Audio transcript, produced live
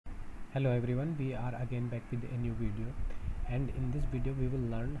Hello everyone, we are again back with a new video, and in this video we will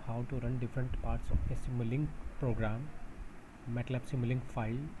learn how to run different parts of a Simulink program, MATLAB Simulink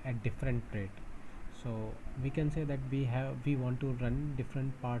file at different rate. So we can say that we want to run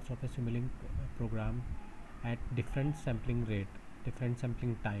different parts of a Simulink program at different sampling rate, different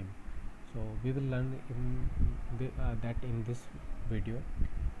sampling time. So we will learn that in this video.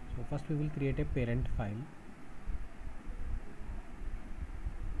 So first we will create a parent file.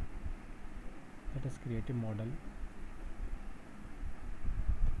 Let us create a model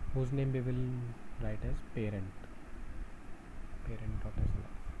whose name we will write as parent.slf.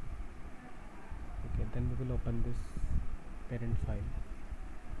 Okay, then we will open this parent file.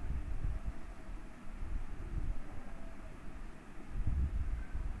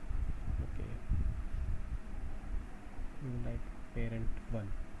 Okay, we will write parent1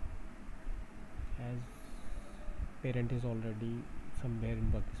 as parent is already somewhere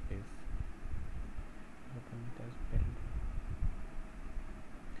in workspace. Open it as parent.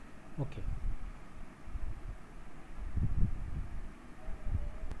 Okay,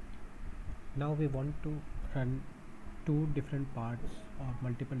 now we want to run two different parts or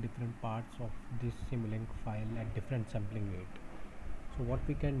multiple different parts of this Simulink file at different sampling rate. So what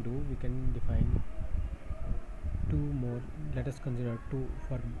we can do, we can define two more. Let us consider two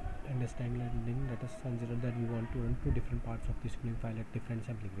for understanding. Let us consider that we want to run two different parts of this Simulink file at different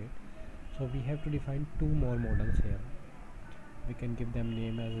sampling rate. So we have to define two more models here. We can give them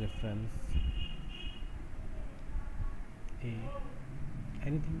name as reference A,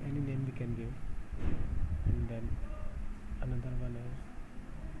 any name we can give, and then another one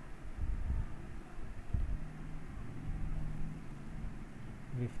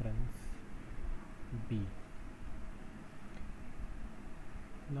is reference B.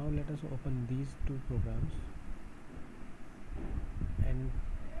 Now let us open these two programs and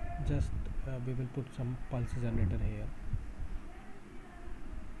just we will put some pulse generator here.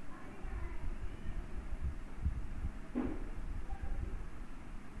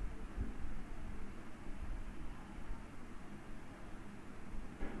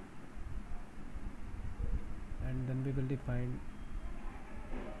 And then we will define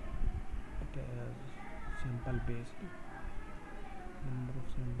it as sample based. Number of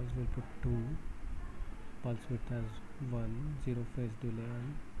samples will put 2, pulse width as 1, 0 phase delay,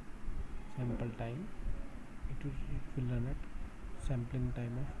 and sample time it will run at sampling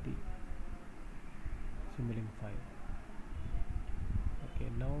time of the Simulink file. Okay,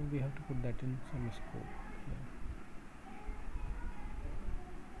 now we have to put that in some scope here.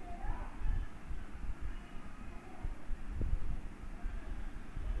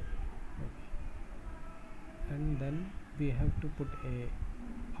 Okay. And then we have to put a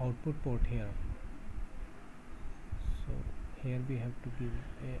output port here. So here we have to give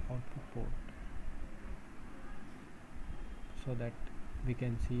a output port so that we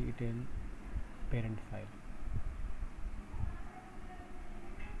can see it in parent file.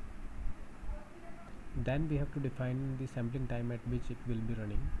 Then we have to define the sampling time at which it will be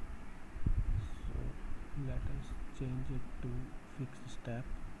running. So let us change it to fixed step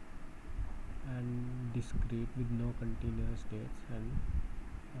and discrete with no continuous states, and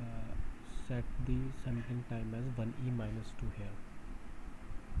set the sampling time as 1e minus 2 here.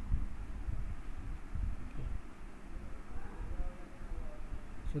 Okay.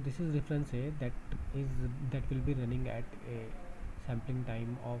 So this is reference A that will be running at a sampling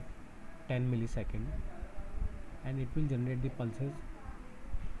time of 10 millisecond, and it will generate the pulses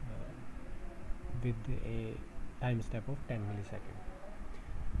with a time step of 10 millisecond.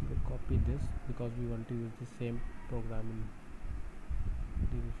 We will copy this because we want to use the same program in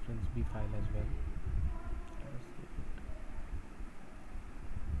the reference B file as well.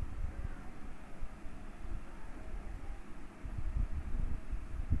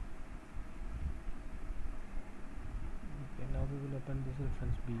 Okay, now we will open this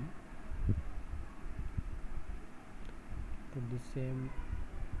reference B, put the same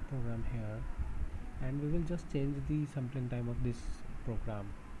program here, and we will just change the sampling time of this program.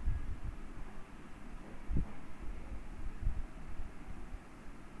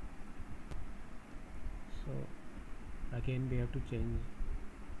 So again we have to change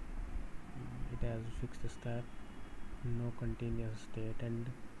it as fixed step, no continuous state, and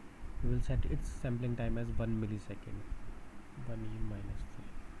we will set its sampling time as 1 millisecond, 1e minus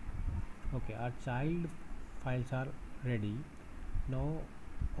 3. Okay, our child files are ready. Now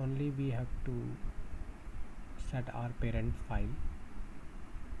only we have to set our parent file.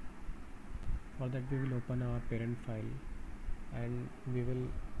 For that we will open our parent file, and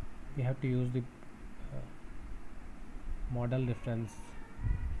we have to use the model reference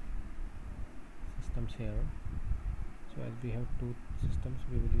systems here. So as we have two systems,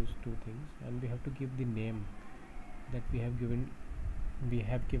 we will use two things, and we have to give the name that we have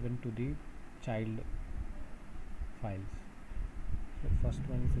given to the child files. So first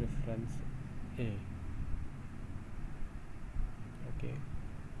one is reference A. Okay,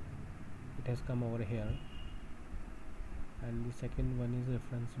 it has come over here, and the second one is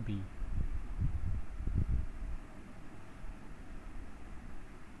reference B.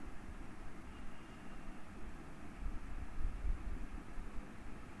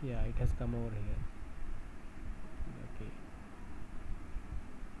 Yeah, it has come over here. Okay.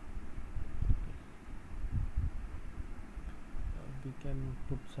 We can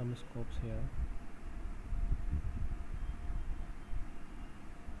put some scopes here.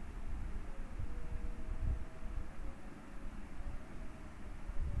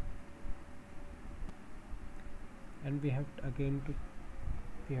 And we have to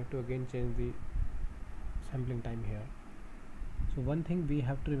again change the sampling time here. So one thing we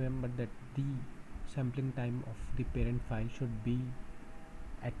have to remember, that the sampling time of the parent file should be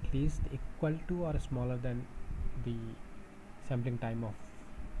at least equal to or smaller than the sampling time of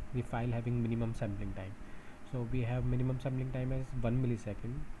the file having minimum sampling time. So we have minimum sampling time as 1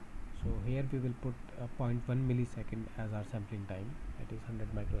 millisecond. So here we will put 0.1 millisecond as our sampling time, that is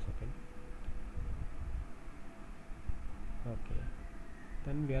 100 microsecond. Okay,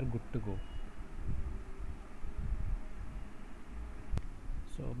 then we are good to go.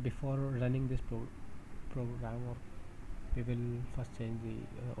 So before running this program, or we will first change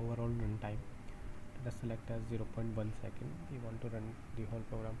the overall runtime. Let us select as 0.1 second. We want to run the whole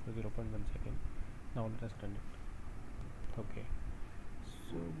program for 0.1 second. Now let us run it. Okay,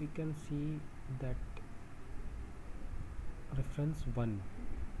 so we can see that reference 1,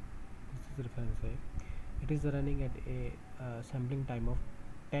 this is reference A, it is running at a sampling time of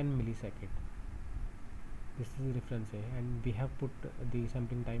 10 millisecond. This is reference A, and we have put the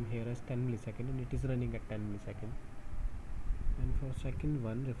sampling time here as 10 millisecond, and it is running at 10 millisecond. And for second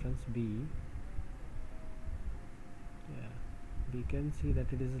one, reference B, yeah, we can see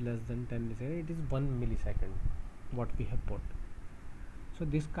that it is less than 10 millisecond. It is 1 millisecond what we have put. So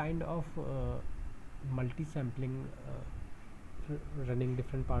this kind of multi-sampling, running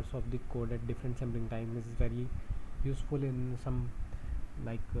different parts of the code at different sampling time, is very useful in some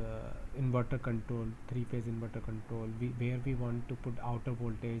like inverter control, 3-phase inverter control, where we want to put outer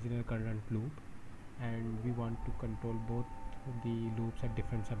voltage in a current loop, and we want to control both the loops at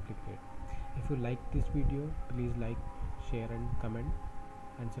different sampling rate. If you like this video, please like, share and comment,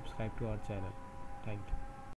 and subscribe to our channel. Thank you.